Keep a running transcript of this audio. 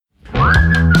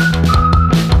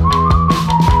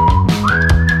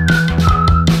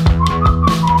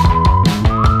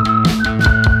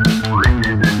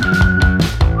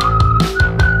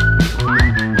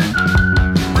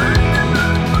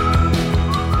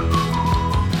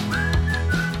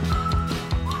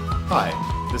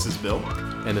Bill.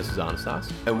 And this is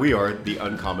Anastas. And we are the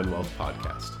Uncommonwealth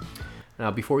Podcast. Now,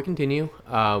 before we continue,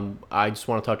 I just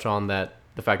want to touch on the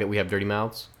fact that we have dirty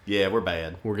mouths. Yeah, we're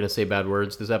bad. We're going to say bad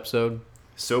words this episode.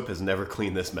 Soap has never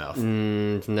cleaned this mouth.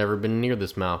 It's never been near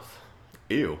this mouth.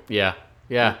 Ew. Yeah.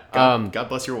 God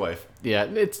bless your wife. Yeah,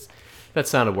 that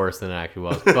sounded worse than it actually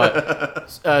was.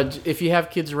 But if you have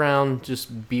kids around,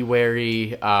 just be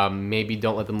wary. Maybe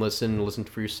don't let them listen. Listen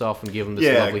for yourself and give them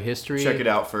this lovely history. Check it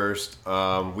out first.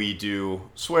 We do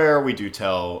swear. We do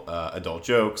tell adult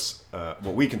jokes,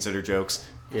 what we consider jokes.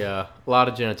 Yeah, a lot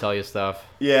of genitalia stuff.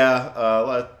 Yeah, a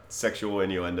lot of sexual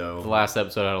innuendo. The last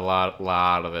episode had a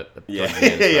lot of it.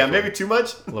 Yeah, maybe too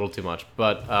much? A little too much.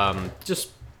 But just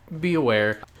be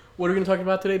aware. What are we going to talk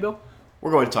about today, Bill?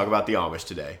 We're going to talk about the Amish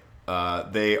today.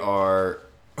 They are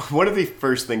one of the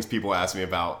first things people ask me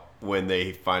about when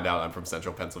they find out I'm from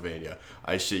central Pennsylvania.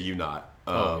 I shit you not.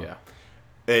 Yeah.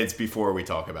 It's before we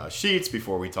talk about Sheets,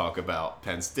 before we talk about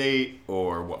Penn State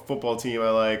or what football team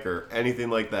I like or anything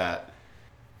like that.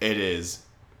 It is,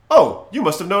 oh, you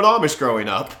must have known Amish growing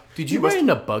up. Did you ride in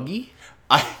a buggy?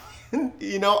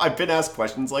 I've been asked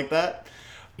questions like that.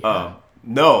 Yeah.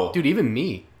 No. Dude, even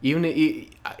me.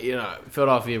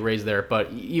 Philadelphia raised there,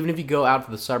 but even if you go out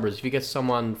to the suburbs, if you get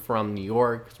someone from New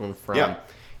York, someone from... Yeah.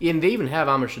 And they even have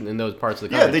Amish in those parts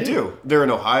of the country. Yeah, they do. They're in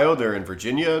Ohio, they're in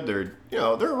Virginia, they're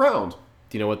around.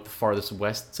 Do you know what the farthest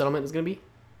west settlement is going to be?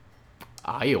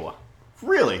 Iowa.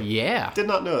 Really? Yeah. Did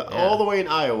not know that. Yeah. All the way in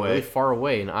Iowa. Really far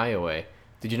away in Iowa.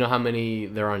 Did you know how many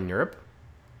there are in Europe?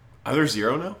 Are there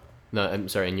 0 now? No, I'm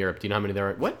sorry, in Europe. Do you know how many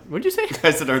there are? What did you say? I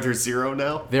said, are there 0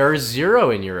 now? There are 0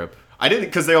 in Europe. I didn't,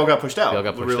 because they all got pushed out. They all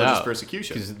got pushed religious out.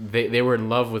 persecution. Because they were in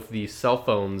love with the cell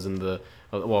phones and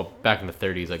back in the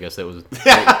 30s, I guess that was...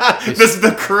 This is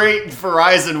the great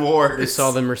Verizon Wars. They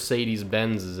saw the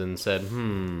Mercedes-Benzes and said,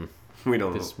 we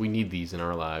don't know. We need these in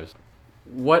our lives.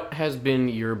 What has been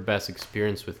your best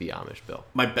experience with the Amish, Bill?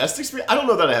 My best experience? I don't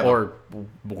know that I have or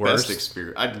worst best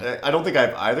experience. I don't think I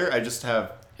have either. I just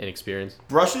have... An experience?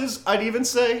 Brushes, I'd even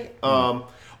say.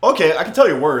 Okay, I can tell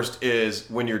you worst is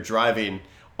when you're driving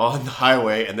on the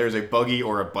highway and there's a buggy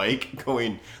or a bike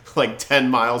going like 10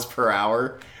 miles per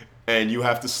hour and you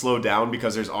have to slow down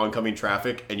because there's oncoming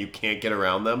traffic and you can't get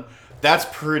around them. That's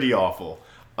pretty awful.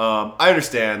 I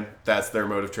understand that's their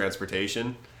mode of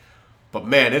transportation, but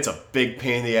man, it's a big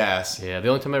pain in the ass. Yeah, the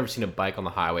only time I've ever seen a bike on the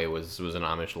highway was an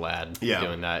Amish lad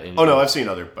doing that. Oh no, I've seen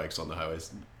other bikes on the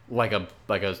highways. Like a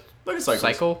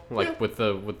cycle? With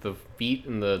the feet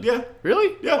and the... Yeah.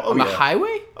 Really? Yeah. On the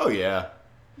highway? Oh yeah.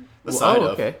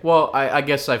 Okay. Well, I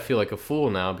guess I feel like a fool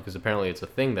now because apparently it's a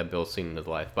thing that Bill's seen in his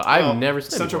life, but I've never seen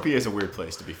it Central before. PA is a weird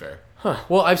place, to be fair. Huh.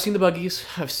 Well, I've seen the buggies.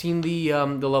 I've seen the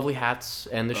lovely hats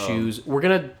and the shoes. We're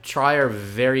gonna try our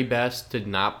very best to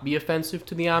not be offensive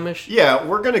to the Amish. Yeah,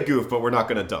 we're gonna goof, but we're not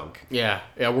gonna dunk. Yeah.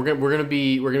 We're gonna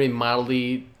be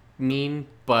mildly mean,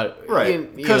 but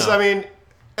right. Because I mean,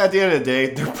 at the end of the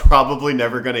day, they're probably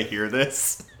never gonna hear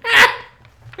this.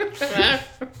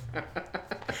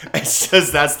 It's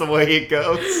just that's the way it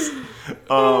goes.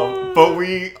 But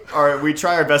we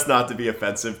try our best not to be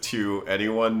offensive to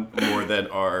anyone more than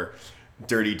our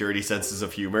dirty senses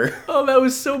of humor. Oh, that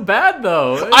was so bad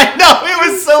though. I know,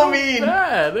 it was so mean.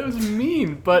 Bad. It was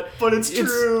mean, but it's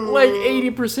true. Like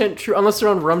 80% true, unless they're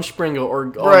on Rumspringa or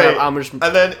right. Amish. And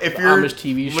then if you're Amish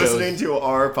TV shows, listening to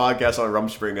our podcast on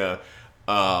Rumspringa,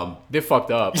 they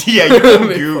fucked up. Yeah, you done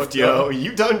goofed, yo.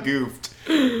 You done goofed.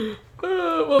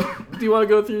 Well, do you want to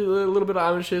go through a little bit of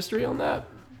Amish history on that?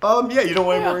 Yeah, you don't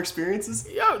want any more experiences?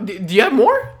 Yeah, do you have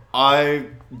more?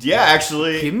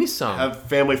 Actually. Give me some. I have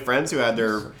family friends who had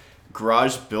their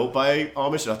garage built by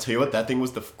Amish, and I'll tell you what, that thing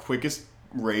was the quickest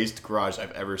raised garage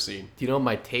I've ever seen. Do you know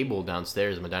my table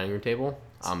downstairs, my dining room table?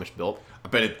 Amish built. I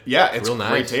bet it's real a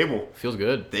great nice. table. Feels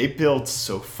good. They built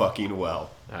so fucking well.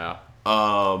 Yeah.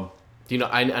 Do you know,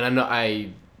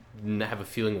 I have a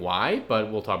feeling why,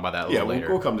 but we'll talk about that a little later.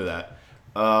 We'll come to that.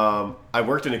 I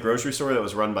worked in a grocery store that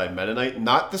was run by Mennonite.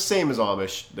 Not the same as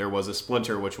Amish. There was a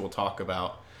splinter, which we'll talk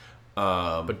about.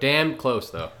 But damn close,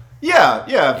 though. Yeah,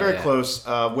 very close.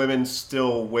 Women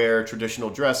still wear traditional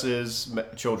dresses.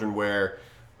 Children wear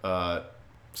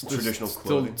traditional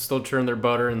clothing. Still churn their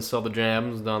butter and sell the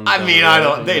jams.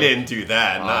 They didn't do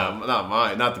that. Not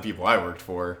mine. Not the people I worked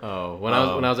for. Oh, when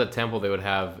I was at Temple, they would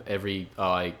have every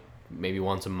maybe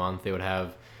once a month they would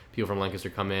have people from Lancaster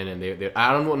come in, and they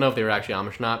I don't know if they were actually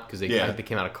Amish or not, because they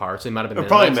came out of cars, so they might have been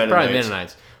Mennonites. Probably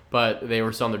Mennonites. But they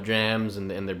were selling their jams and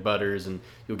their butters, and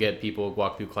you'll get people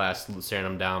walk through class staring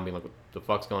them down, being like, what the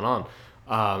fuck's going on?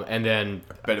 And then...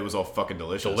 I bet it was all fucking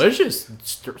delicious. Delicious.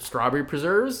 Strawberry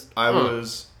preserves. I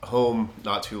was home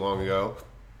not too long ago.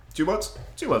 2 months?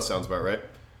 2 months sounds about right.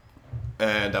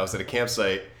 and I was at a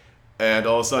campsite, and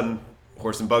all of a sudden,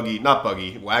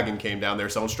 wagon came down there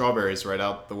selling strawberries right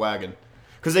out the wagon.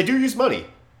 Because they do use money.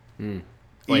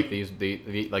 Like they use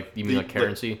like you mean like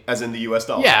currency? As in the U.S.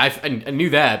 dollar. Yeah, I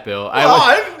knew that, Bill. Well,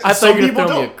 I thought you were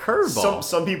throwing me a curveball.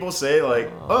 Some people say like,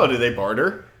 do they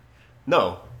barter?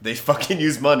 No, they fucking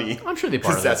use money. I'm sure they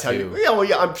barter. That's how too.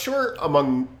 I'm sure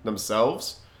among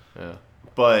themselves. Yeah.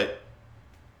 But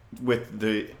with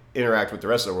the interact with the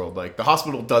rest of the world, like the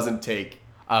hospital doesn't take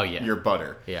your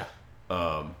butter. Yeah.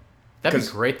 That'd be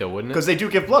great though, wouldn't it? Because they do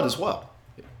give blood as well.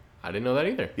 I didn't know that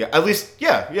either. Yeah, at least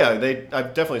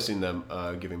I've definitely seen them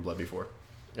giving blood before.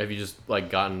 Have you just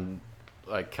like gotten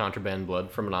like contraband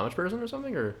blood from an Amish person or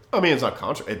something, or? I mean, it's not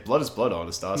contraband. Blood is blood,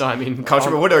 Anastas. No, I mean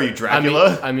contraband. What are you,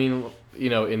 Dracula? I mean,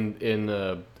 in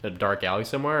a dark alley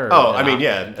somewhere.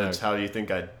 That's how you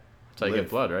think I'd. That's how you get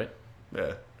blood, right?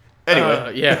 Yeah.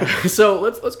 Anyway, So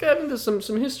let's get into some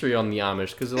history on the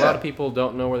Amish because a lot of people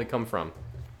don't know where they come from.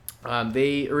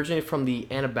 They originated from the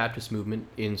Anabaptist movement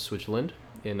in Switzerland,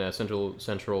 in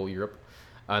Central Europe,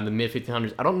 in the mid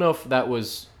 1500s. I don't know if that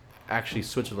was actually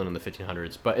Switzerland in the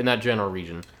 1500s, but in that general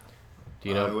region. Do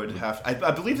you know?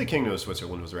 I believe the Kingdom of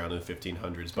Switzerland was around in the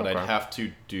 1500s, but I'd have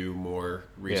to do more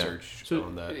research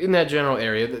on that. In that general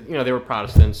area, they were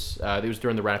Protestants. It was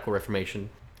during the Radical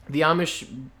Reformation. The Amish,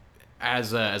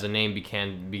 as a name,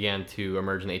 began to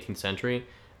emerge in the 18th century.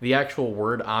 The actual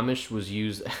word Amish was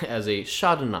used as a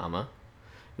Schadename.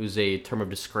 It was a term of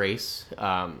disgrace.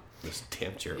 Those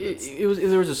damn Germans. There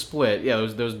was a split. Yeah,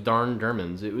 those darn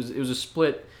Germans. It was a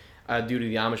split due to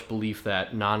the Amish belief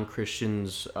that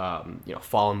non-Christians,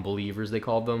 fallen believers they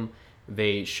called them,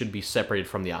 they should be separated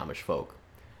from the Amish folk.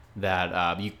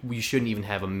 That we shouldn't even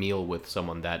have a meal with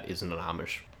someone that isn't an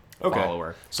Amish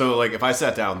follower. So like if I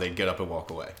sat down, they'd get up and walk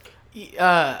away.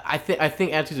 I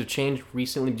think attitudes have changed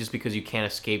recently just because you can't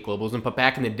escape globalism. But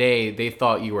back in the day, they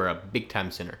thought you were a big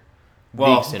time sinner.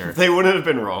 Well, big sinner. They wouldn't have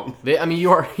been wrong.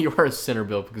 You are a sinner,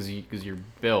 Bill, because you're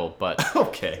Bill. But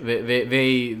okay,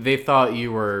 they thought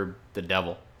you were the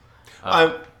devil.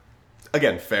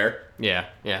 Again, fair. Yeah,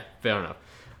 fair enough.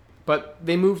 But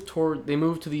they moved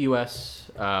to the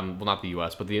U.S. Well, not the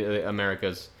U.S., but the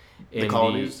Americas. The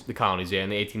colonies. The colonies, yeah, in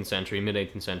the 18th century, mid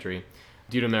 18th century.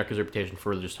 Due to America's reputation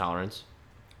for religious tolerance.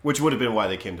 Which would have been why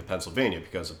they came to Pennsylvania,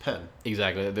 because of Penn.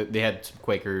 Exactly. They had some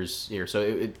Quakers here, so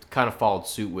it kind of followed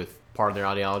suit with part of their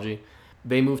ideology.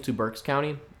 They moved to Berks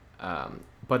County,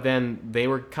 but then they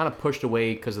were kind of pushed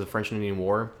away because of the French and Indian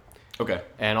War. Okay.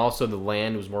 And also the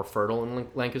land was more fertile in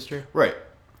Lancaster. Right.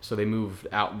 So they moved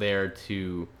out there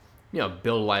to, build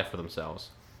a life for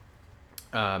themselves.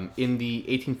 In the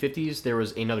 1850s, there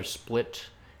was another split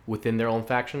within their own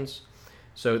factions.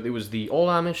 So it was the Old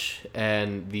Amish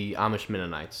and the Amish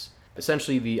Mennonites.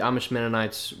 Essentially, the Amish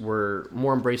Mennonites were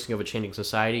more embracing of a changing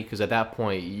society because at that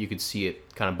point you could see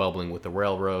it kind of bubbling with the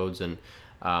railroads and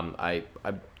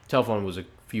telephone was a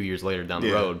few years later down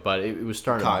the road, but it was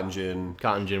starting.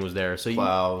 Cotton gin was there. So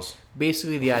plows.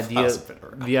 Basically, the idea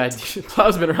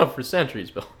plows been around for centuries,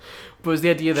 Bill. But it was the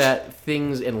idea that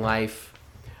things in life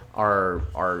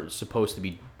are supposed to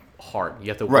be hard. You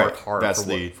have to work hard. That's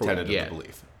the tenet of the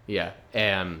belief. Yeah,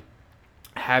 and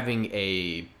having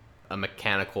a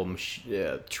mechanical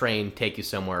train take you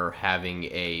somewhere,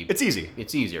 it's easy.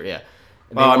 It's easier, yeah.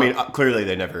 Well, clearly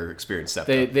they never experienced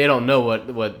SEPTA. They don't know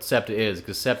what SEPTA is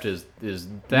because SEPTA is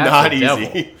not easy.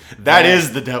 Devil. That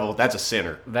is the devil. That's a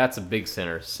sinner. That's a big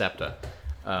sinner, SEPTA,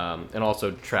 and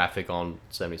also traffic on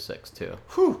 76 too.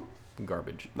 Whew,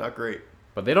 garbage. Not great.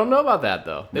 But they don't know about that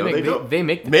though. They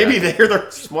make the maybe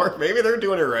they're smart. Maybe they're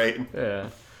doing it right. Yeah.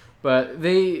 But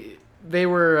they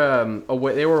were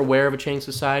aware of a changing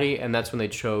society, and that's when they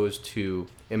chose to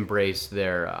embrace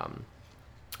their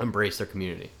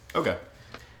community. Okay.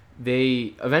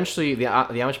 They eventually the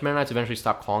Amish Mennonites eventually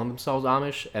stopped calling themselves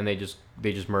Amish, and they just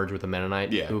merged with the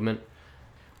Mennonite movement.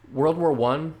 World War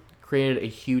I created a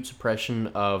huge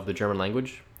suppression of the German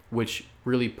language, which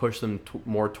really pushed them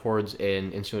more towards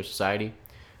an insular society.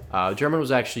 German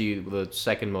was actually the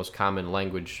second most common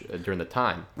language during the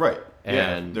time. Right.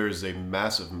 And there's a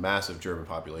massive German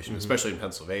population, especially in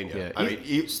Pennsylvania. Yeah. I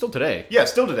mean, still today. Yeah,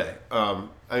 still today.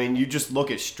 You just look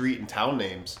at street and town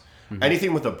names.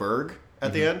 Anything with a burg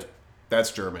at the end,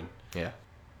 that's German. Yeah.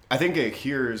 I think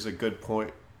here is a good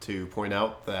point to point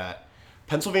out that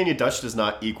Pennsylvania Dutch does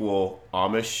not equal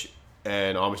Amish,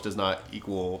 and Amish does not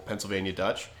equal Pennsylvania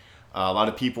Dutch. A lot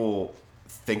of people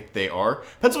think they are.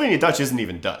 Pennsylvania Dutch isn't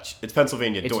even Dutch. It's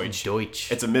Pennsylvania Deutsch. It's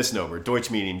Deutsch. It's a misnomer.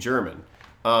 Deutsch meaning German.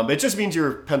 It just means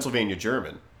you're Pennsylvania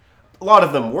German. A lot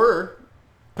of them were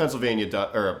Pennsylvania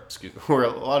Dutch, a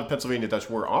lot of Pennsylvania Dutch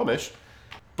were Amish,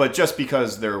 But just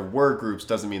because there were groups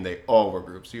doesn't mean they all were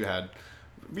groups. You had,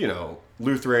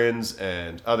 Lutherans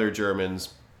and other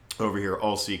Germans over here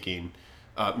all seeking,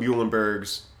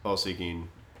 Muhlenbergs all seeking.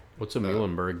 What's a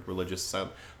Muhlenberg? Religious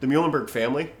asylum. The Muhlenberg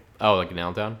family. Oh, like in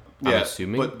Allentown? I'm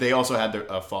assuming. But they also had their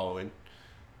following.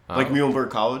 Like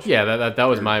Muhlenberg College? Yeah, that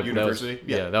was my... University?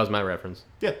 That was my reference.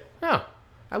 Yeah. Yeah.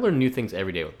 I learn new things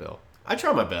every day with Bill. I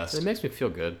try my best. It makes me feel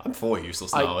good. I'm full of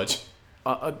useless knowledge.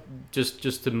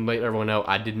 Just to let everyone know,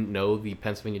 I didn't know the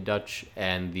Pennsylvania Dutch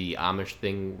and the Amish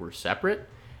thing were separate,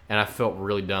 and I felt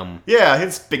really dumb. Yeah,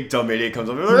 his big dumb idiot comes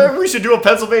up, we should do a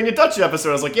Pennsylvania Dutch episode.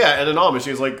 I was like, yeah, and an Amish. He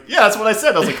was like, yeah, that's what I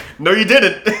said. I was like, no, you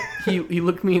didn't. He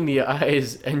looked me in the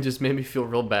eyes and just made me feel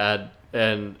real bad,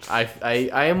 and I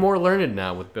am more learned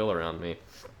now with Bill around me.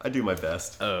 I do my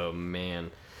best. Oh,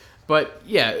 man. But,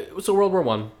 yeah, so World War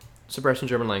I, suppression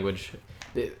German language.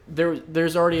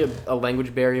 There's already a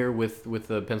language barrier with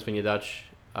the Pennsylvania Dutch.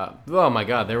 Oh, my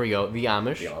God, there we go. The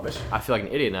Amish. I feel like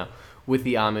an idiot now. With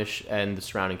the Amish and the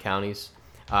surrounding counties.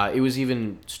 It was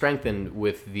even strengthened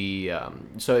with the...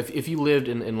 so if you lived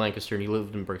in Lancaster and you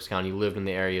lived in Berks County, you lived in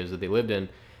the areas that they lived in,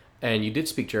 and you did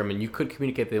speak German, you could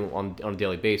communicate with them on a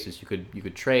daily basis. You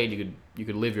could trade, you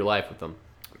could live your life with them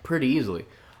pretty easily.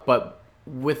 But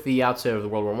with the outset of the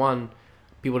World War I,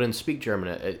 people didn't speak German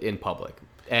in public.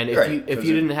 And if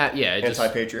you didn't have... Yeah,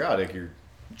 anti-patriotic, you're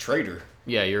a traitor.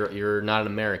 Yeah, you're not an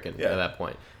American at that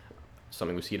point.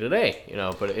 Something we see today,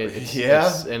 but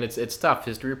it's it's tough.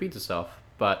 History repeats itself.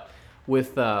 But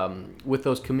with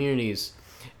those communities,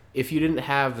 if you didn't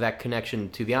have that connection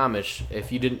to the Amish,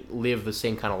 if you didn't live the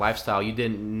same kind of lifestyle, you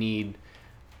didn't need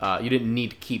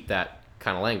to keep that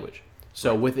kind of language.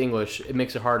 So with English, it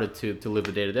makes it harder to live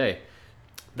the day to day.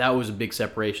 That was a big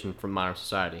separation from modern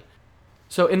society.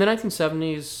 So in the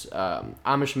 1970s,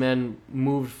 Amish men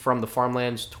moved from the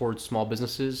farmlands towards small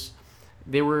businesses.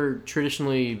 They were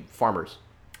traditionally farmers.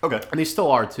 Okay. And they still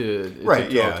are to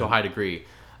a high degree.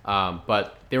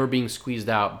 But they were being squeezed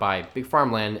out by big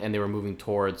farmland, and they were moving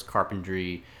towards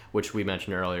carpentry, which we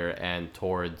mentioned earlier, and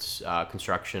towards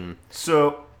construction.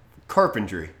 So,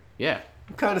 carpentry. Yeah.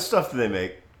 What kind of stuff do they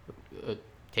make?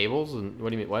 Tables? And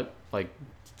what do you mean? What? Like...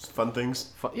 Fun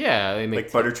things? Yeah. They make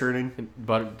like butter churning?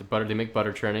 They make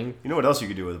butter churning. You know what else you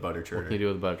could do with a butter churner? What can you do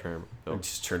with a butter churner? Oh.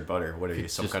 Just churn butter. What are you,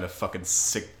 some kind of fucking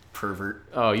sick pervert?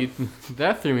 Oh,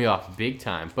 that threw me off big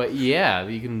time. But yeah,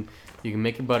 you can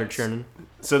make a butter churning.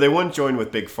 So they wouldn't join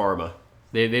with Big Pharma.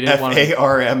 They didn't want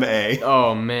Pharma.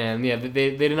 Oh man, yeah,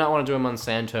 they did not want to join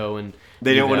Monsanto, and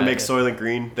they didn't want to make Soylent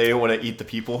Green. They didn't want to eat the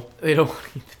people. They don't want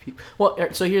to eat the people.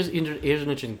 Well, so here's an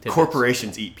interesting tidbit.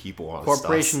 Corporations eat people.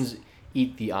 Corporations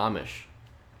eat the Amish.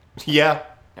 Yeah.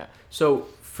 So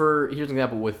here's an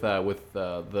example with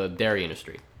the dairy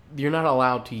industry. You're not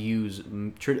allowed to use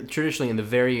traditionally in the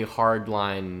very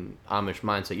hardline Amish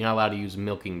mindset. You're not allowed to use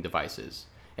milking devices.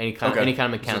 Any kind of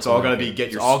mechanical. So it's all gonna be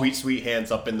get your sweet hands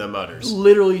up in the mudders.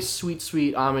 Literally sweet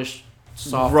Amish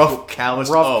soft, rough callous.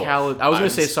 I was gonna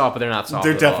say soft, but they're not soft.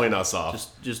 They're definitely not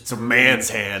soft. Just it's a man's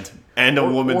hand and a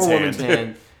woman's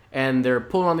hand. And they're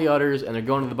pulling on the udders, and they're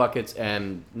going to the buckets,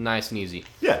 and nice and easy.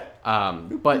 Yeah.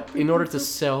 But in order to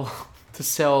sell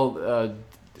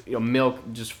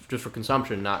milk just for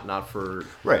consumption, not for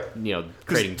creating.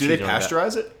 Do they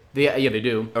pasteurize it? Yeah, they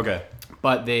do. Okay.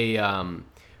 But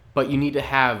but you need to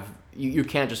have you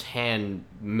can't just hand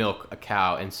milk a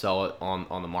cow and sell it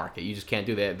on the market. You just can't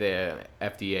do that. The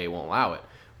FDA won't allow it,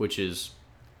 which is.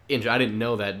 I didn't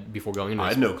know that before going into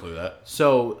this. I had no clue that.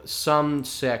 So some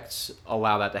sects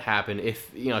allow that to happen.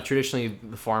 If traditionally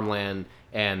the farmland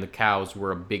and the cows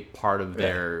were a big part of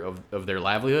their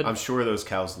livelihood. I'm sure those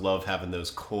cows love having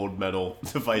those cold metal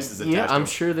devices attached. Yeah, I'm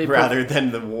sure they rather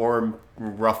than the warm,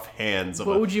 rough hands.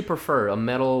 What would you prefer? A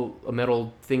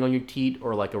metal thing on your teat,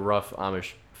 or like a rough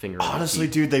Amish finger? Honestly,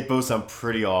 dude, they both sound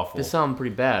pretty awful. They sound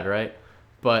pretty bad, right?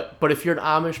 But if you're an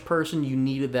Amish person, you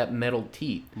needed that metal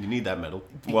teat. You need that metal.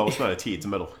 Well, it's not a teat; it's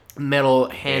a metal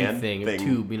hand thing, a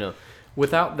tube.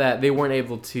 Without that, they weren't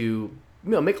able to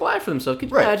make a life for themselves. Could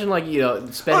you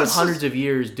imagine, spending hundreds of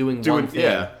years doing one thing?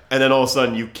 Yeah, and then all of a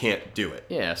sudden you can't do it.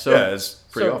 Yeah, so it's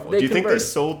pretty awful. Do you think they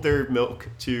sold their milk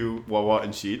to Wawa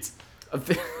and Sheetz?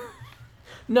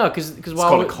 No, because it's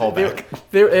called a callback.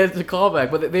 It's a callback,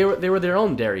 but they were their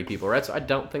own dairy people, right? So I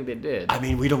don't think they did. I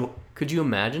mean, we don't. Could you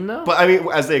imagine though? But I mean,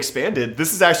 as they expanded,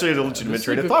 this is actually a legitimate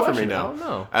train of thought for me now. I don't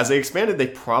know. As they expanded, they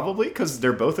probably, because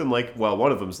they're both in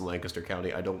one of them's in Lancaster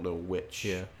County. I don't know which.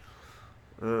 Yeah.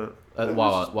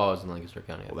 Wawa's in Lancaster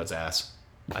County. Well, that's ass.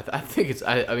 I think it's.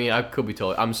 I mean, I could be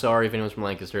told. I'm sorry if anyone's from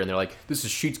Lancaster and they're like, "This is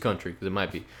Sheet's country," because it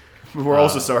might be. We're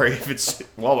also sorry if it's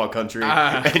Wawa country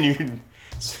and you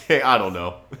say, I don't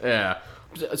know. Yeah.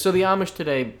 So the Amish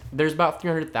today, there's about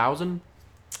 300,000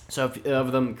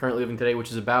 of them currently living today,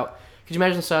 which is about. Could you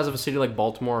imagine the size of a city like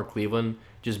Baltimore or Cleveland?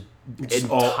 Just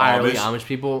entirely Amish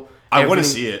people. I want to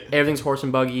see it. Everything's horse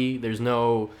and buggy. There's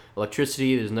no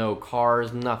electricity. There's no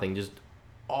cars. Nothing. Just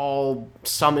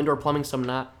some indoor plumbing, some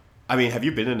not. I mean, have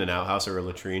you been in an outhouse or a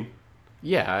latrine?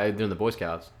 Yeah, I've been in the Boy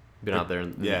Scouts. Been out there.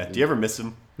 Do you ever miss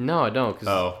them? No, I don't, because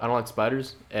I don't like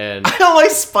spiders. And I don't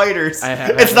like spiders.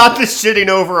 It's not the shitting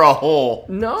over a hole.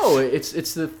 No,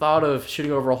 it's the thought of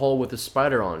shitting over a hole with a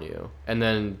spider on you, and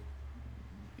then,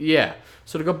 yeah.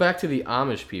 So to go back to the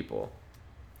Amish people,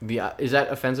 is that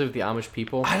offensive? The Amish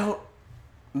people? I don't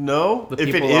know.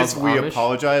 If it is, we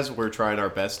apologize. We're trying our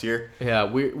best here. Yeah,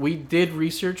 we did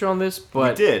research on this,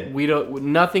 but we don't.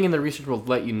 Nothing in the research will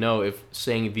let you know if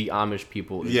saying the Amish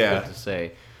people is good to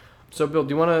say. So, Bill,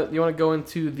 do you wanna go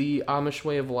into the Amish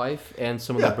way of life and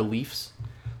some of their beliefs?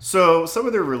 So, some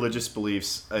of their religious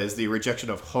beliefs is the rejection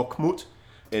of Hochmut,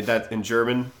 and that in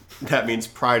German that means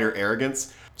pride or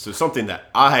arrogance. So, something that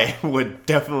I would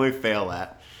definitely fail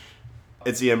at.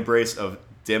 It's the embrace of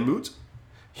Demut,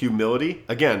 humility.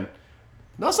 Again,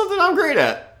 not something I'm great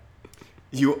at.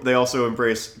 They also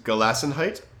embrace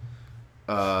Gelassenheit,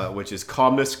 which is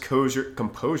calmness,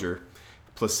 composure,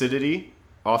 placidity.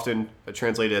 Often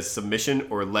translated as submission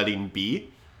or letting be.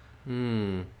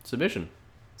 Submission.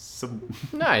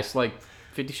 Nice, like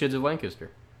 50 Shades of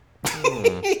Lancaster.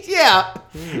 Yeah.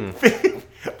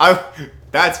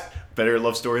 That's better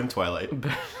love story than Twilight.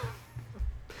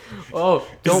 Oh,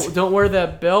 don't wear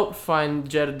that belt, fine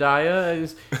Jedediah.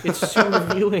 It's too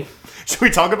revealing. Should we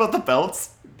talk about the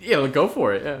belts? Yeah, go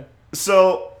for it. Yeah.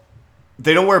 So,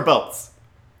 they don't wear belts.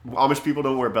 Amish people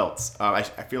don't wear belts. I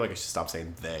feel like I should stop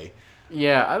saying they.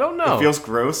 Yeah, I don't know. It feels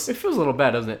gross. It feels a little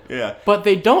bad, doesn't it? Yeah. But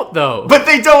they don't, though.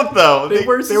 They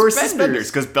wear suspenders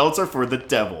because belts are for the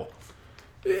devil.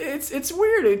 It's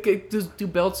weird. Do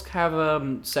belts have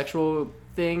a sexual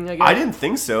thing, I guess? I didn't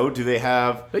think so. Do they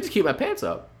have... They just keep my pants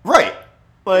up. Right.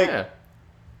 Like,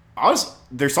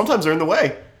 sometimes they're in the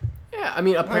way. Yeah, I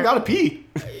mean... I gotta pee.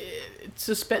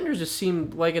 Suspenders just seem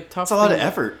like a tough It's a lot of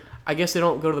effort. I guess they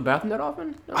don't go to the bathroom that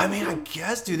often? I mean, I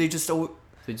guess, do they just...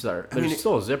 They just are. There's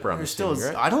still a zipper on the thing,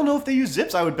 right? I don't know if they use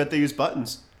zips. I would bet they use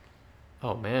buttons.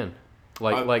 Oh man,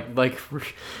 like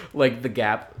the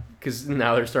Gap, because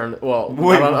now they're starting. Well,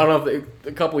 I don't know if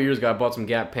a couple of years ago I bought some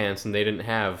Gap pants and they didn't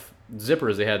have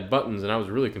zippers. They had buttons, and I was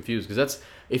really confused because that's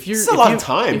if a lot of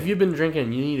time. If you've been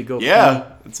drinking, you need to go.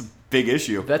 Yeah, it's a big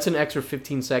issue. That's an extra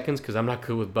 15 seconds because I'm not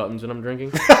good with buttons when I'm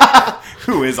drinking.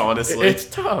 Who is, honestly? It's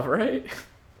tough, right?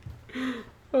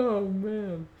 Oh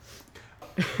man.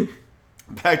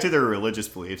 Back to their religious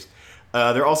beliefs.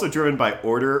 They're also driven by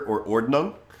order or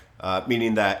Ordnung,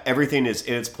 meaning that everything is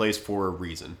in its place for a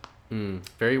reason.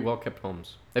 Very well kept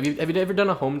homes. Have you ever done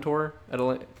a home tour at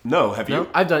a? No, have you? No?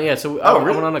 I've done. Yeah, so I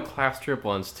went on a class trip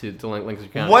once to Lancaster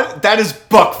County. What? That is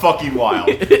buck fucking wild.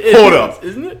 Hold up,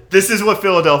 isn't it? This is what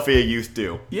Philadelphia youth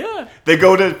do. Yeah, they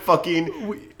go to fucking.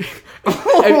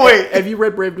 Wait, have you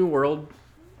read Brave New World?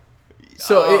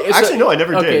 So actually, no, I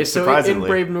never did. Okay, so surprisingly, in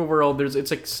Brave New World,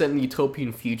 it's like set in the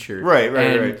utopian future. Right.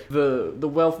 The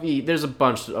wealthy, there's a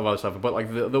bunch of other stuff, but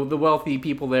like the wealthy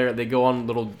people there, they go on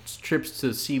little trips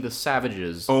to see the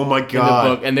savages. Oh my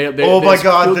god! In the book,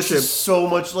 and this is so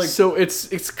much like. So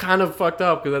it's kind of fucked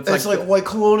up because it's like white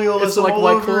colonialism. It's like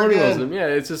white colonialism. Again. Yeah,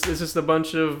 it's just a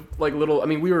bunch of like little. I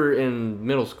mean, we were in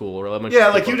middle school or elementary. Yeah,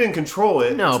 like you didn't control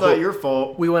it. No, it's not your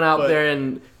fault. We went out there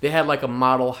and they had like a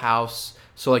model house.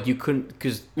 So, like, you couldn't,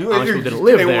 because Amish people didn't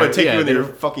live there. They want to take you into their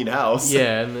fucking house.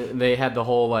 Yeah, and they had the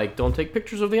whole, like, don't take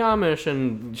pictures of the Amish,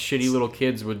 and shitty little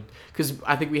kids would, because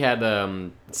I think we had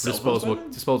disposable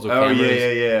cameras. Oh,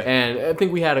 yeah. And I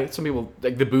think we had, some people,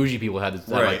 like, the bougie people had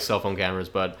like, cell phone cameras,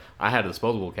 but I had a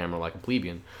disposable camera, like a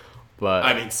plebeian. But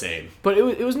I mean, same. But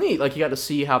it was neat. Like, you got to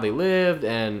see how they lived,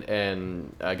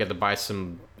 and I got to buy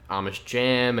some Amish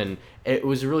jam, and it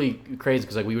was really crazy,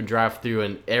 because, like, we would drive through,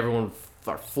 and everyone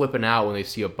start flipping out when they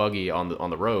see a buggy on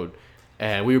the road,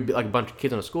 and we would be like a bunch of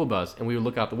kids on a school bus, and we would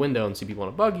look out the window and see people on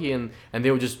a buggy, and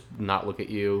they would just not look at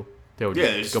you. They would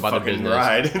just go by their business.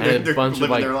 Ride. And a bunch of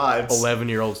like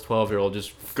 11-year-olds, 12-year-olds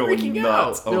just going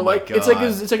nuts. They're oh like, my god!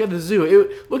 It's like at the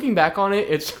zoo. Looking back on it,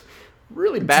 it's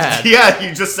really bad. Yeah,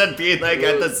 you just said being like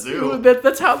at the zoo.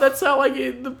 That's how like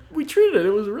we treated it. It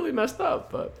was really messed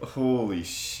up. But holy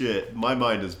shit, my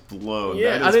mind is blown.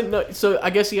 Yeah, I didn't know. So I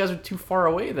guess you guys are too far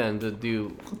away then to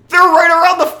do. They're right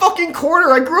around the fucking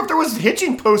corner. I grew up. There was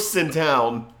hitching posts in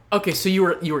town. Okay, so you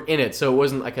were in it, so it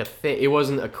wasn't like a thing. It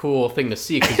wasn't a cool thing to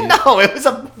see. No, it was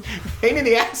a pain in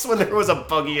the ass when there was a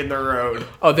buggy in the road.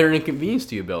 Oh, they're an inconvenience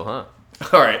to you, Bill, huh?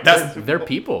 All right, they're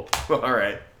people. All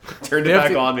right. Turned it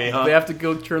back on me, huh? They have to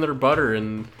go churn their butter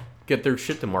and get their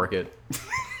shit to market.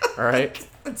 All right?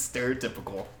 That's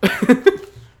stereotypical.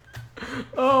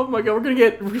 Oh my god, we're going to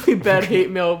get really bad hate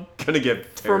mail from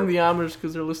the Amish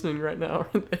because they're listening right now,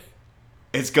 aren't they?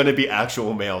 It's going to be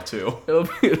actual mail, too.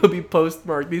 It'll be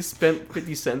postmarked. They spent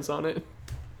 50 cents on it.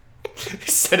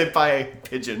 Send it by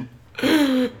pigeon.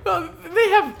 Do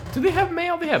they have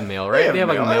mail? They have mail, right? They have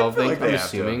like a mail thing. Like I'm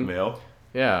assuming. Mail.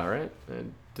 Yeah, right.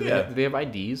 Do they have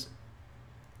IDs?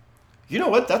 You know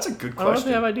what? That's a good question. I don't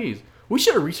know if they have IDs. We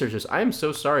should have researched this. I am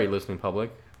so sorry, listening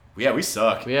public. Yeah, we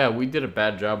suck. Yeah, we did a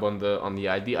bad job on the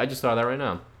ID. I just thought of that right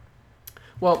now.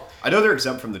 Well, I know they're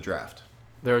exempt from the draft.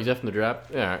 They're exempt from the draft?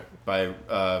 Yeah. All right.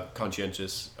 By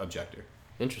conscientious objector.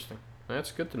 Interesting.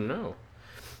 That's good to know.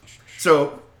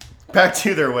 So, back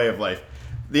to their way of life.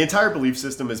 The entire belief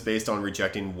system is based on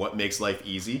rejecting what makes life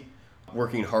easy.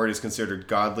 Working hard is considered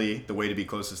godly. The way to be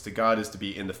closest to God is to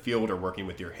be in the field or working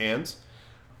with your hands.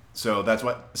 So that's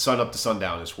what sun up to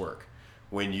sundown is work.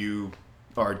 When you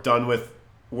are done with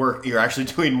work, you're actually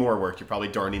doing more work. You're probably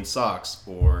darning socks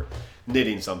or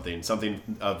knitting something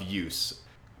of use.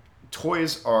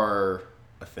 Toys are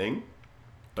a thing.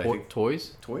 But I think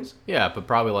Toys? Yeah, but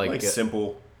probably like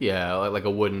simple. Yeah, like a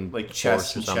wooden like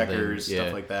chess and checkers,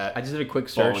 stuff like that. I just did a quick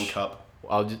search. Ball and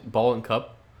cup. Ball and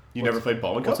cup. You never played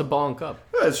ball and cup? What's a ball and cup?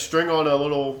 Yeah, it's string on a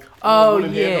little. Oh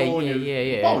yeah.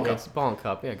 Ball and cup. It's ball and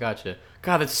cup. Yeah, gotcha.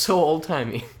 God, that's so old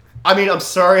timey. I mean, I'm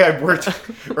sorry I worked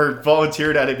or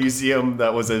volunteered at a museum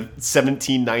that was a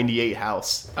 1798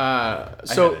 house.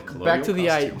 So back to the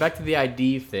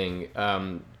ID thing.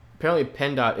 Apparently,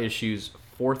 PennDOT issues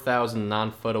 4,000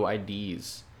 non-photo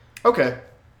IDs. Okay.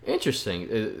 Interesting.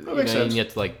 That makes sense. You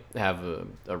have to like have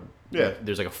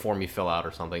there's like a form you fill out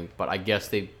or something. But I guess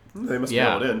they must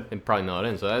mail it in. They probably mail it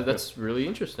in. So that's really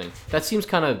interesting. That seems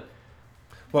kind of.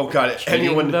 Well, God,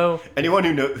 anyone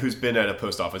who's been at a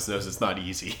post office knows it's not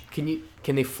easy.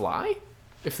 Can they fly?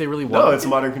 If they really want? No, it's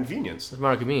modern convenience. It's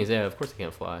modern convenience. Yeah, of course they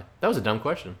can't fly. That was a dumb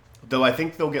question. Though I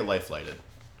think they'll get life flighted.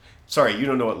 Sorry, you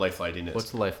don't know what life flighting is.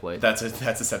 What's life flight? That's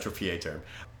a Central PA term.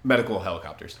 Medical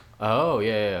helicopters. Oh,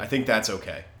 yeah. I think that's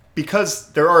okay.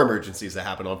 Because there are emergencies that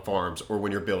happen on farms or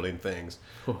when you're building things.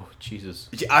 Oh, Jesus.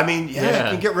 I mean, it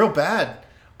can get real bad.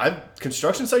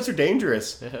 Construction sites are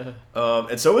dangerous.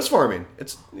 And so is farming.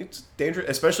 It's dangerous,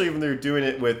 especially when they're doing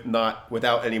it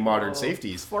without any modern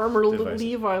safeties. Farmer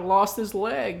Levi lost his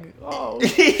leg. Oh,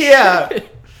 yeah.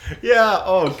 Yeah,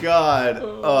 oh,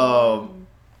 God.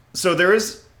 So there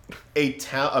is a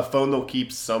phone they'll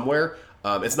keep somewhere.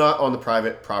 It's not on the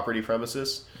private property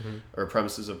premises or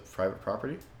premises of private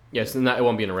property. Yes, it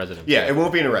won't be in a residence. Yeah, it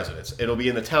won't be in a residence. It'll be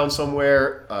in the town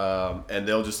somewhere, and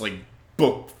they'll just like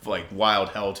book like wild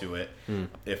hell to it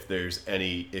if there's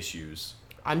any issues.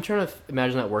 I'm trying to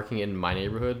imagine that working in my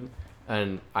neighborhood,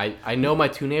 and I know my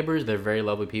two neighbors. They're very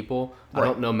lovely people. Right. I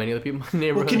don't know many of the people in my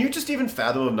neighborhood. Well, can you just even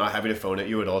fathom not having a phone at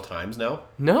you at all times now?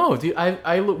 No, dude.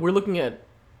 We're looking at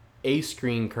a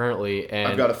screen currently,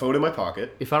 and I've got a phone in my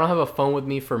pocket. If I don't have a phone with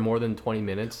me for more than 20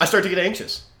 minutes, I start to get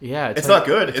anxious. Yeah, it's not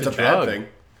good. It's a bad thing.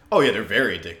 Oh yeah, they're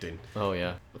very addicting. Oh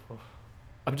yeah.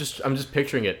 I'm just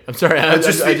picturing it. I'm sorry. I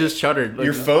just shuddered.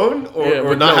 Your phone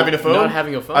or not having a phone? Not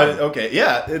having a phone. Okay,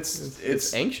 yeah,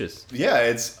 it's anxious. Yeah,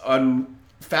 it's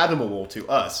unfathomable to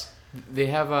us. They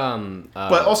have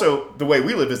but also the way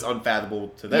we live is unfathomable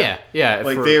to them. Yeah.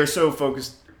 Like they are so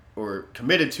focused or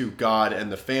committed to God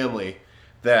and the family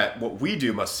that what we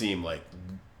do must seem like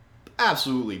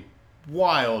absolutely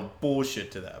wild bullshit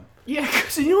to them. Yeah,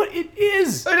 because you know what? It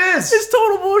is. It is. It's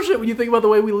total bullshit when you think about the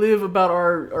way we live, about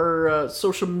our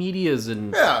social medias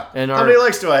and and how many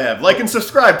likes do I have? Like and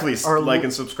subscribe, please. Like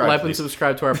and subscribe. Like and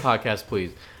subscribe to our podcast,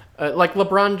 please. Like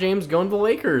LeBron James going to the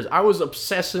Lakers. I was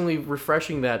obsessively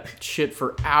refreshing that shit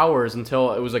for hours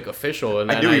until it was like official,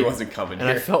 and I knew he wasn't coming and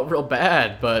here. I felt real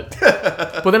bad, but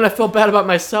then I felt bad about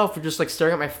myself for just like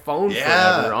staring at my phone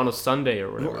forever on a Sunday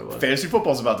or whatever it was. Fantasy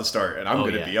football's about to start, and I'm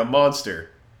going to be a monster.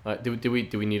 Do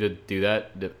we need to do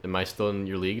that? Am I still in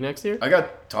your league next year? I got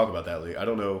to talk about that league. I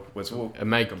don't know what's.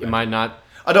 Am I not?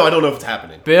 I don't know if it's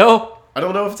happening. Bill. I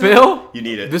don't know if it's Bill. Happening. You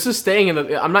need it. This is staying in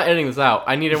the. I'm not editing this out.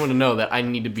 I need everyone to know that I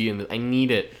need to be in the. I need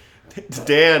it.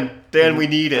 Dan, we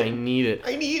need it. I need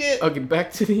it. Okay,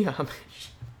 back to the Amish.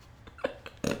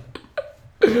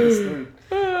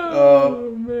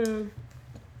 Oh man.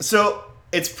 So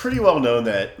it's pretty well known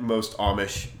that most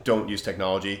Amish don't use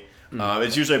technology.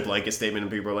 It's usually a blanket statement,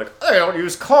 and people are like, "They don't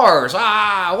use cars.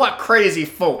 What crazy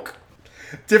folk!"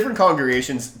 Different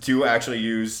congregations do actually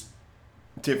use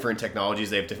different technologies.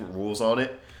 They have different rules on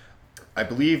it. I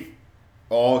believe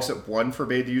all except one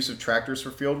forbade the use of tractors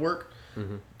for field work.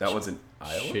 Mm-hmm. That one's in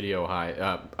Iowa. Shitty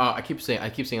Ohio. I keep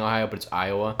saying Ohio, but it's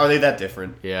Iowa. Are they that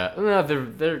different? Yeah, no,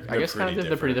 they're I guess kind of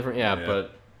they're pretty different. Yeah,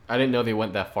 but I didn't know they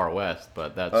went that far west.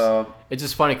 But that's it's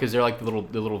just funny because they're like the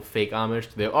little fake Amish.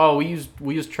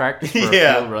 We use tractors for a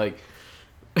field. We're like.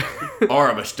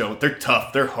 Our Amish don't. They're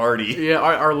tough. They're hardy. Yeah,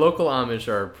 our local Amish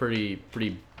are pretty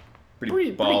baller.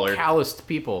 Pretty calloused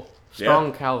people.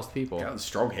 Strong, calloused people. Yeah,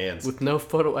 strong hands. With no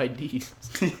photo IDs.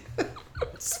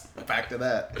 Back to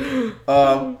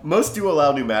that. Most do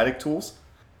allow pneumatic tools.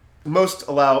 Most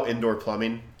allow indoor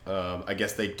plumbing. I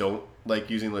guess they don't like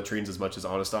using latrines as much as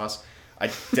Anastas. I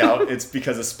doubt it's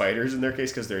because of spiders in their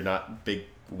case, because they're not big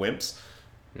wimps.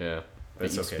 Yeah. They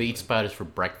eat spiders for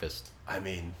breakfast. I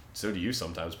mean, so do you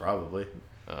sometimes, probably.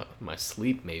 My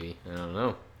sleep, maybe. I don't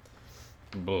know.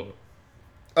 Bull.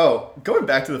 Oh, going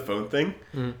back to the phone thing.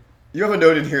 Mm-hmm. You have a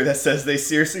note in here that says they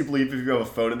seriously believe if you have a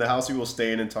phone in the house, you will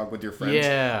stay in and talk with your friends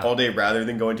all day rather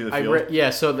than going to the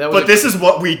field. So that was. But this is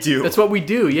what we do. That's what we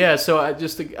do. Yeah. So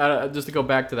just to go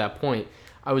back to that point,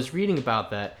 I was reading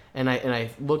about that and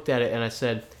I looked at it and I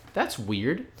said that's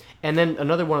weird. And then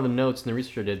another one of the notes in the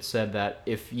research I did said that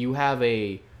if you have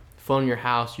a phone in your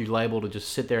house, you're liable to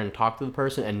just sit there and talk to the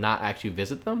person and not actually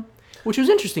visit them. Which was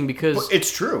interesting because... But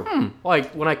it's true.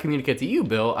 Like, when I communicate to you,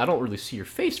 Bill, I don't really see your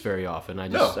face very often. I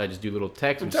just do little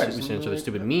texts and we send each other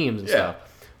stupid memes and stuff.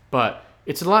 But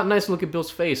it's a lot nice to look at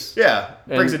Bill's face. Yeah.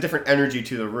 It brings a different energy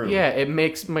to the room. Yeah, it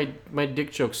makes my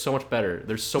dick jokes so much better.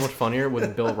 They're so much funnier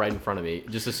with Bill right in front of me.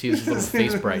 Just to see his little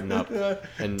face brighten up.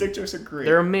 And dick jokes are great.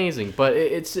 They're amazing. But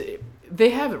they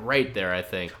have it right there, I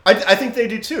think. I think they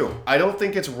do, too. I don't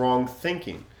think it's wrong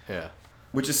thinking. Yeah.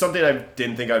 Which is something I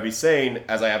didn't think I'd be saying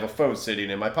as I have a phone sitting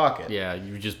in my pocket. Yeah,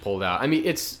 you just pulled out. I mean,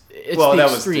 it's the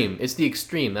extreme. It's the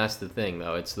extreme. That's the thing,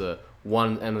 though. It's the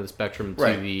one end of the spectrum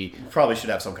to the... You probably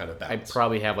should have some kind of balance. I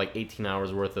probably have like 18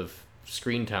 hours worth of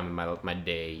screen time in my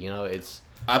day. You know, it's...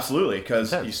 Absolutely,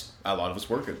 because a lot of us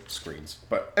work at screens.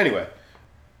 But anyway,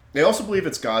 they also believe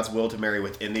it's God's will to marry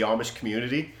within the Amish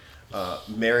community.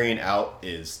 Marrying out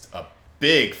is a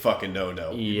big fucking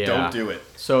no-no. Yeah. Don't do it.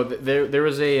 So there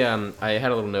was a... I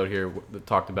had a little note here that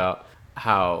talked about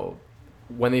how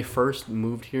when they first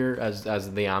moved here, as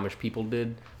the Amish people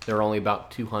did, there were only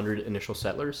about 200 initial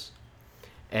settlers.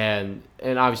 And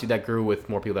obviously that grew with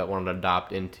more people that wanted to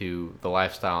adopt into the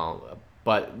lifestyle.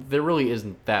 But there really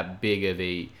isn't that big of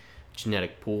a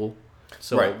genetic pool.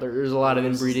 So there's a lot of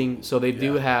inbreeding. So they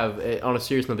do have... On a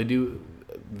serious note, they do...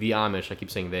 The Amish, I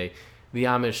keep saying the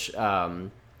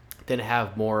Amish... tend to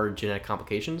have more genetic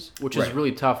complications, which is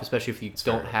really tough, especially if you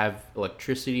don't have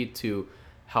electricity to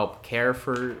help care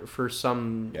for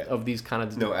some of these kind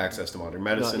of... No access to modern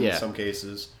medicine in some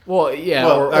cases. Well, yeah,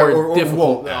 or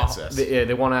difficult access.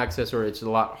 They want access, or it's a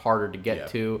lot harder to get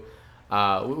to,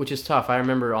 which is tough. I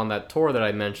remember on that tour that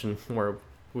I mentioned where it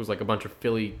was like a bunch of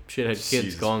Philly shithead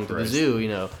kids going to the zoo, you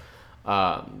know,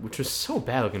 which was so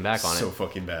bad looking back on it. So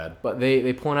fucking bad. But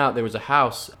they point out there was a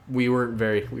house. We weren't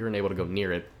able to go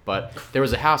near it, but there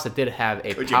was a house that did have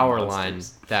a power line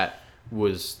that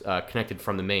was connected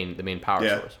from the main power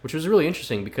source, which was really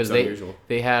interesting because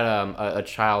they had a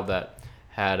child that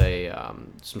had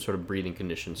some sort of breathing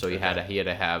condition, so he had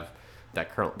to have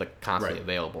that current constantly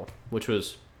available, which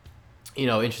was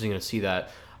interesting to see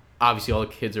that. Obviously, all the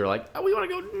kids are like, "Oh, we want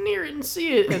to go near it and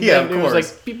see it." And of course. It was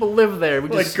like people live there. We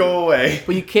just go away.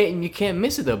 But you can't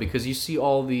miss it though, because you see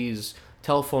all these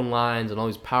telephone lines and all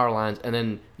these power lines, and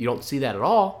then you don't see that at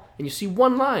all, and you see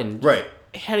one line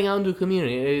heading out into a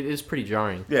community. It is pretty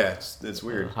jarring. Yeah, it's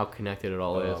weird how connected it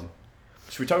all is.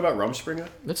 Should we talk about Rumspringa?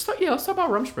 Let's talk about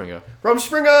Rumspringa.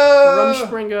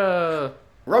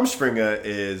 Rumspringa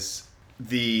is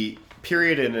the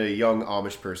period in a young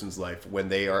Amish person's life when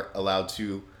they are allowed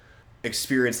to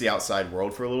experience the outside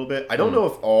world for a little bit. I don't know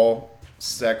if all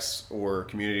sects or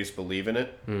communities believe in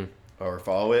it or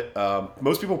follow it.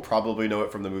 Most people probably know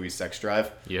it from the movie Sex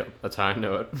Drive. Yep, that's how I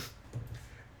know it.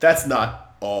 That's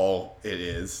not all it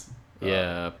is.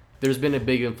 Yeah. There's been a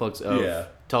big influx of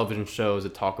television shows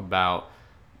that talk about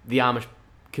the Amish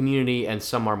community, and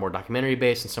some are more documentary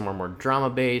based and some are more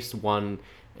drama based. One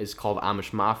is called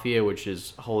Amish Mafia, which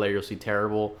is hilariously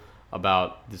terrible,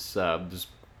 about this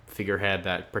figurehead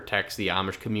that protects the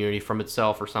Amish community from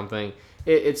itself or something.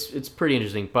 It's pretty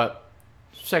interesting, but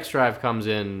Sex Drive comes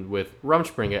in with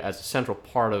Rumspringa as a central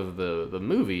part of the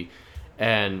movie.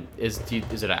 And is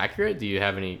it accurate? Do you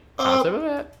have any concept of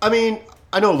that? I mean,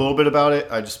 I know a little bit about it.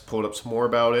 I just pulled up some more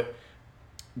about it.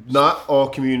 Not all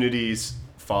communities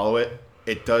follow it.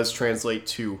 It does translate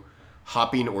to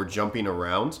hopping or jumping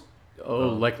around. Oh,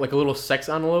 like a little sex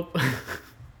envelope?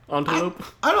 antelope?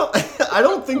 I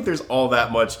don't think there's all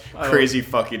that much crazy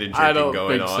fucking and drinking going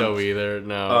on. I don't think so either.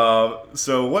 No.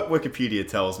 So what Wikipedia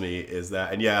tells me is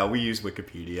that, and yeah, we use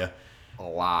Wikipedia a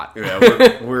lot.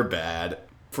 Yeah, we're bad.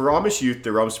 For Amish youth,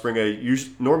 their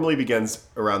Rumspringa normally begins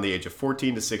around the age of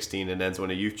 14 to 16 and ends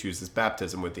when a youth chooses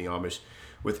baptism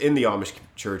within the Amish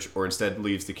church or instead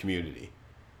leaves the community.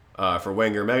 For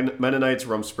Wenger Mennonites,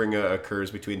 Rumspringa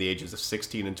occurs between the ages of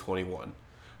 16 and 21.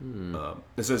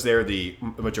 It says there the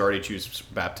majority choose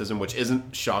baptism, which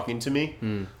isn't shocking to me.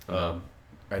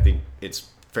 I think it's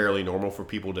fairly normal for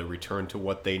people to return to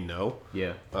what they know.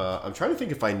 Yeah. I'm trying to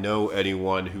think if I know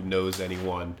anyone who knows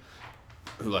anyone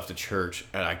who left the church,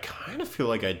 and I kind of feel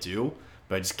like I do,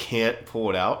 but I just can't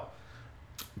pull it out.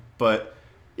 But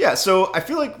yeah, so I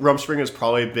feel like Rumspringa has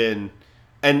probably been,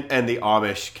 and the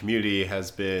Amish community has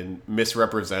been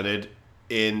misrepresented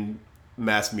in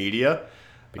mass media.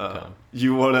 Big time.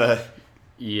 You want to...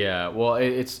 Yeah, well,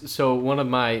 it's so one of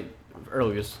my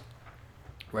earliest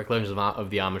recollections of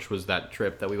the Amish was that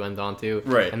trip that we went on to.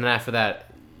 Right. And then after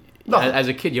that, as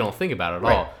a kid, you don't think about it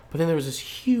at all. But then there was this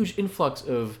huge influx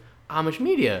of Amish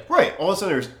media. Right. All of a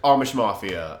sudden there's Amish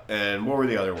Mafia, and what were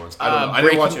the other ones? I don't know. I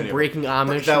didn't watch any of them. Breaking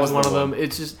Amish that was one of them.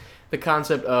 It's just the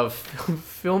concept of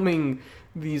filming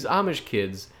these Amish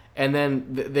kids, and then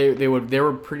they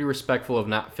were pretty respectful of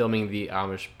not filming the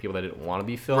Amish people that didn't want to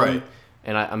be filmed. Right.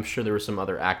 And I'm sure there were some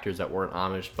other actors that weren't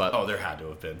Amish, but there had to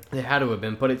have been. There had to have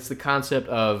been, but it's the concept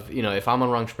of, if I'm on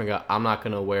Rumspringa, I'm not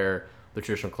gonna wear the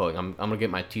traditional clothing. I'm gonna get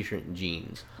my t-shirt and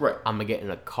jeans. Right. I'm gonna get in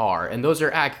a car, and those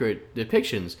are accurate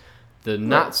depictions. The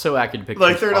not so accurate depictions,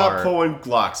 like they're not pulling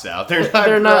Glocks out. They're not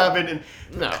grabbing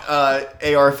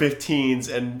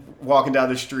AR-15s and walking down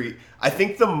the street. I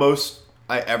think the most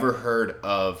I ever heard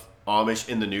of Amish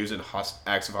in the news and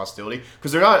acts of hostility,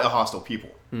 because they're not a hostile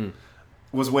people,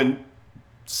 was when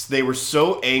they were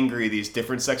so angry. These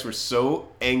different sects were so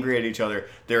angry at each other,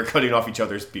 they were cutting off each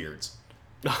other's beards.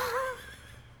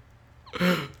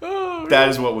 That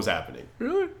is what was happening.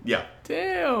 Really? Yeah.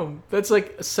 Damn. That's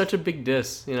like such a big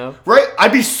diss, Right?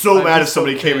 I'd be so mad if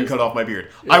somebody came and cut off my beard.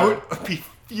 Yeah. I would be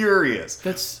furious.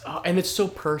 That's and it's so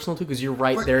personal too, because you're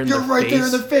right there in the face. You're right there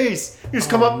in the face. You just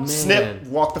come up, snip,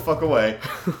 walk the fuck away.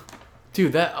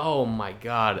 Dude, oh my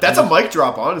god. That's a mic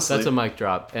drop, honestly. That's a mic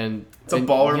drop. And it's a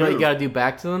baller move. You know what you gotta do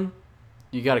back to them?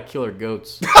 You gotta kill their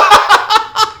goats.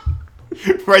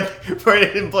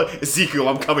 right in blood. Ezekiel,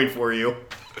 I'm coming for you.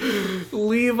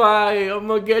 Levi, I'm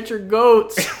gonna get your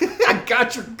goats. I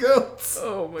got your goats.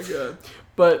 Oh my god.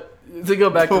 But to go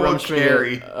back to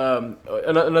Rumspringa,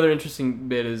 another interesting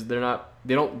bit is they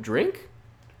don't drink.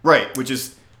 Right, which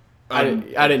is I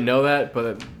didn't know that,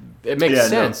 but it makes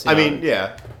sense. No. I mean,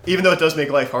 yeah. Even though it does make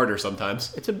life harder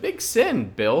sometimes. It's a big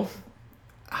sin, Bill.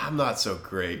 I'm not so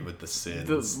great with the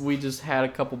sins. We just had a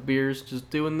couple beers just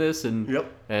doing this,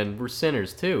 and we're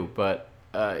sinners too. But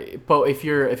if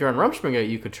you're on Rumspringa,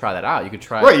 you could try that out. You could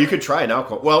try. Right, you could try an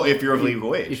alcohol. Well, if you're of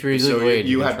legal age. If you're legal age,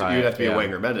 you'd have to be a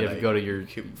Wenger Mennonite. You have to go to your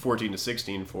 14 to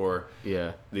 16 for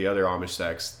the other Amish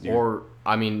sects. Or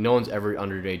I mean, no one's ever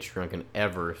underage drunken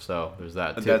ever, so there's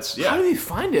that too. How do they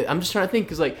find it? I'm just trying to think,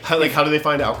 because how do they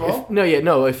find alcohol?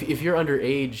 If you're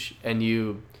underage and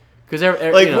you. Because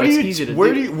it's easy to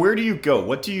do. Where do you go?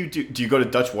 What do you do? Do you go to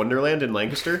Dutch Wonderland in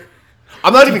Lancaster?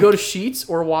 I'm not even go to Sheetz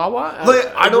or Wawa.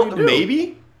 I don't.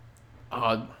 Maybe.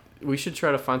 We should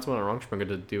try to find someone on Rumspringa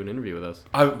to do an interview with us.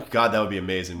 God, that would be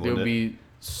amazing. Wouldn't it would be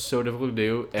so difficult to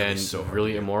do and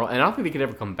really immoral. And I don't think they could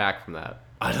ever come back from that.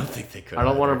 I don't think they could. I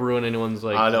don't want to ruin anyone's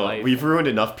life. We've ruined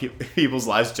enough people's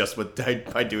lives just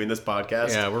by doing this podcast.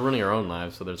 Yeah, we're ruining our own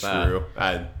lives, so there's that. True.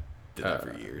 I did that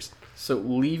for years. So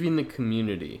leaving the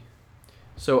community.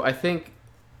 So I think,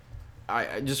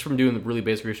 I just from doing the really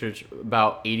basic research,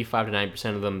 about 85 to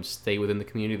 90% of them stay within the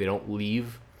community. They don't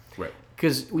leave. Right.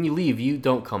 Because when you leave, you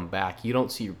don't come back. You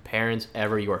don't see your parents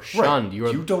ever. You are shunned.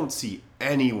 Right. You don't see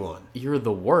anyone. You're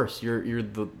the worst.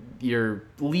 You're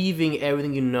leaving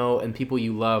everything you know and people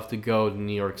you love to go to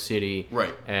New York City.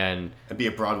 Right. And be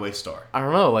a Broadway star. I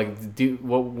don't know.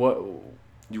 What?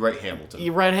 You write Hamilton.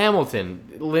 You write Hamilton.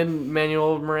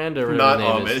 Lin-Manuel Miranda. Not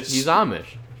Amish. He's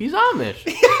Amish. He's Amish.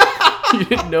 You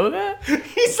didn't know that?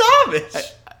 He's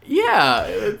Amish.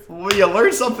 Yeah. Well, you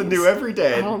learn something new every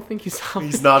day. I don't think he's Amish.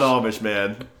 He's not Amish,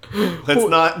 man. Let's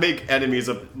not make enemies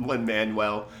of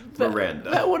Lin-Manuel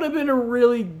Miranda. That would have been a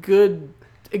really good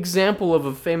example of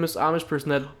a famous Amish person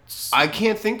that... I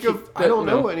can't think of... I don't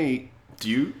know any... Do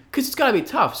you? Because it's got to be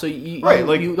tough. So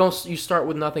you start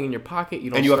with nothing in your pocket. You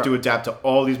have to adapt to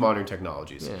all these modern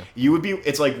technologies. Yeah. You would be...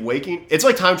 It's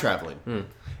like time traveling.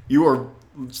 You are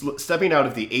stepping out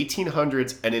of the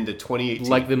 1800s and into 2018.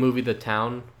 Like the movie The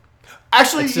Town?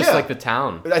 Actually, it's just like the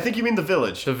town. I think you mean the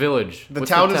village. The village. The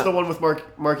town is the one with Marky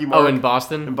Mark. Oh, in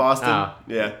Boston? In Boston? Ah,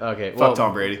 yeah. Okay. Fuck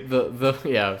Tom Brady.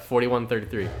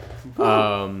 41-33.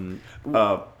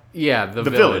 Yeah, the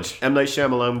village. M. Night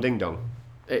Shyamalan Ding Dong.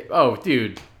 Oh,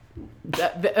 dude.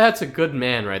 That's a good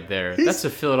man right there. That's a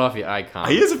Philadelphia icon.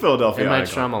 He is a Philadelphia icon. M. Night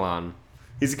Shyamalan.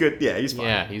 He's a good... Yeah, he's fine.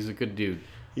 Yeah, he's a good dude.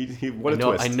 What a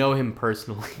twist. I know him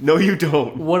personally. No, you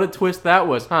don't. What a twist that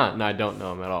was, huh? No, I don't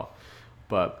know him at all.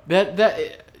 But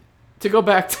that to go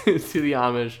back to the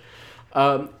Amish,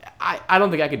 I don't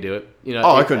think I could do it. You know,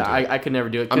 I couldn't do it. I could never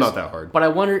do it. I'm not that hard. But I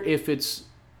wonder if it's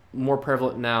more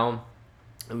prevalent now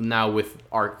with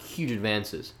our huge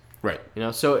advances. Right. You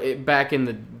know, so back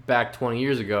 20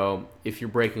 years ago, if you're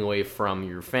breaking away from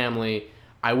your family,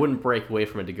 I wouldn't break away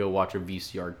from it to go watch a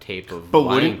VCR tape of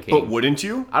Lion King. But wouldn't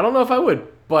you? I don't know if I would,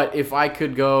 but if I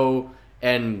could go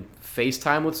and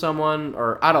FaceTime with someone,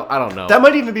 or I don't know. That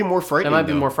might even be more frightening. That might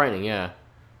be more frightening, yeah.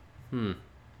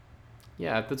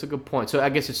 Yeah, that's a good point. So I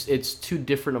guess it's too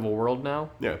different of a world now.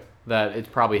 Yeah. That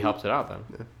it probably helps it out then.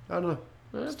 Yeah. I don't know.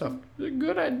 That's a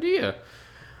good idea.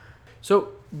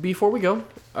 So before we go,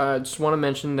 I just want to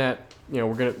mention that we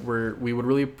would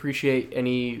really appreciate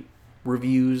any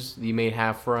reviews that you may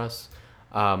have for us.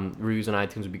 Reviews on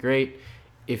iTunes would be great.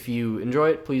 If you enjoy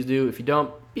it, please do. If you don't,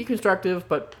 be constructive,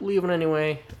 but leave it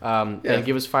anyway. And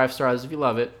give us 5 stars if you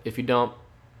love it. If you don't,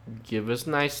 give us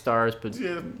nice stars, but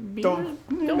don't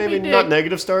maybe not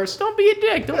negative stars. Don't be a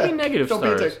dick. Don't be negative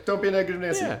stars. Be a dick. Don't be a negative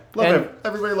Nancy. Yeah.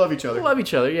 Everybody love each other. Love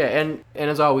each other, yeah. And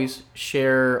as always,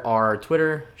 share our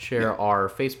Twitter, share our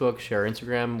Facebook, share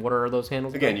Instagram. What are those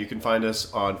handles? Again, you can find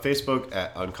us on Facebook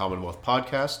at Uncommonwealth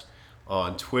Podcast,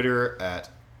 on Twitter at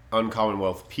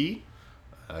Uncommonwealth P.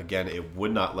 Again, it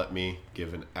would not let me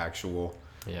give an actual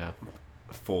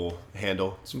full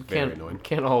handle. It's very annoying.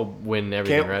 Can't all win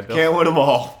everything, right, Bill? Can't win them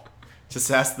all.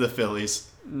 Just ask the Phillies.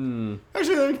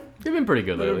 Actually, they've been pretty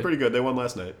good lately. They've been pretty good. They won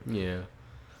last night. Yeah.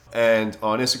 And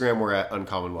on Instagram, we're at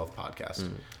Uncommonwealth Podcast.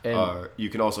 You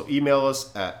can also email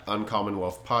us at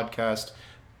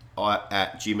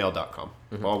uncommonwealthpodcast@gmail.com.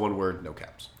 All one word, no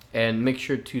caps. And make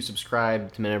sure to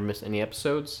subscribe to never miss any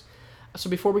episodes. So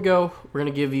before we go, we're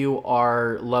going to give you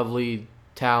our lovely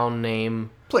town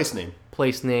name. Place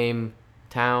name.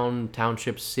 Town,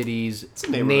 townships, cities,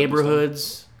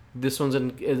 neighborhoods. This one's a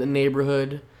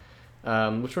neighborhood.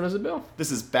 Which one is it, Bill?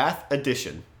 This is Bath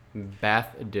Addition.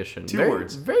 Bath Addition. 2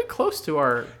 words. Very close to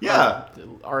our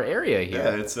area here.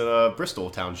 Yeah, it's in Bristol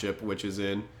Township, which is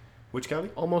in which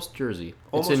county? Almost Jersey.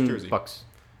 Almost it's in Jersey. Bucks.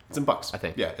 It's in Bucks. I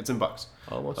think. Yeah, it's in Bucks.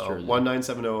 Almost Jersey.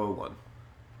 197001.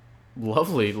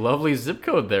 Lovely zip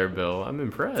code there, Bill. I'm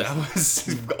impressed. That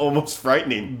was almost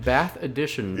frightening. Bath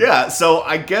Addition. Yeah, so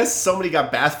I guess somebody got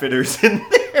bath fitters in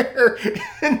there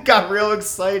and got real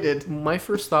excited. My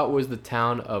first thought was the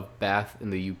town of Bath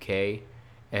in the UK.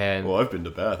 And well, I've been to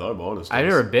Bath, I'm honest. I've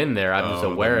never been there. I'm just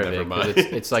aware of it. Because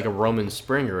it's like a Roman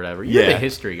spring or whatever. You're the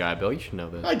history guy, Bill. You should know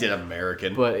this. I did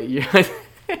American. But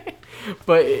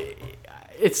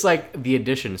it's like the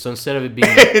addition. So instead of it being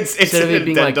it's an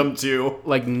addendum too,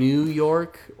 like New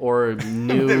York or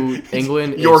New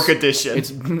England, York edition.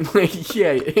 It's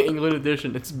England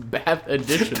edition. It's Bath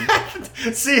edition.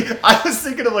 See, I was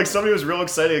thinking of like somebody was real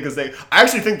excited because I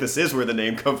actually think this is where the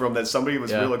name come from. That somebody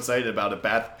was real excited about a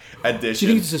Bath edition.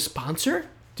 Do you think it's a sponsor?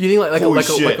 Do you think like a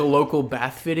local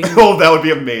bath fitting? Oh, that would be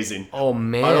amazing. Oh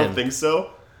man, I don't think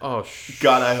so. Oh,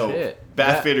 God, I hope.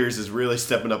 Bath Fitters is really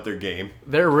stepping up their game.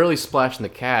 They're really splashing the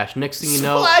cash. Next thing you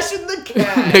know... Splashing the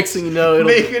cash! Next thing you know... It'll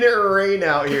making it rain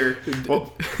out here.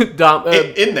 Well,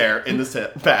 in this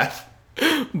bath.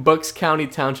 Bucks County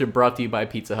Township brought to you by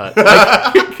Pizza Hut.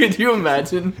 Like, could you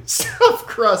imagine? Stuffed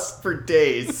crust for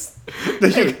days.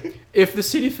 Hey, if the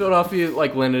city of Philadelphia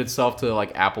lended itself to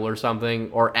Apple or something,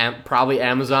 or probably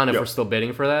Amazon if we're still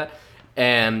bidding for that,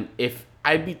 and if...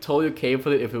 I'd be totally okay with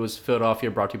it if it was Philadelphia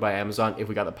brought to you by Amazon if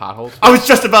we got the potholes. I was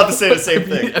just about to say the same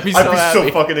thing. I'd be so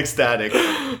fucking ecstatic.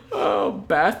 Oh,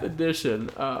 Bath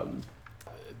Edition.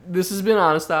 This has been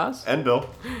Anastas. And Bill.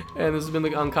 And this has been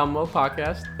the Uncommonwealth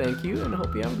Podcast. Thank you, and I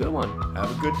hope you have a good one. Have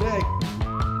a good day.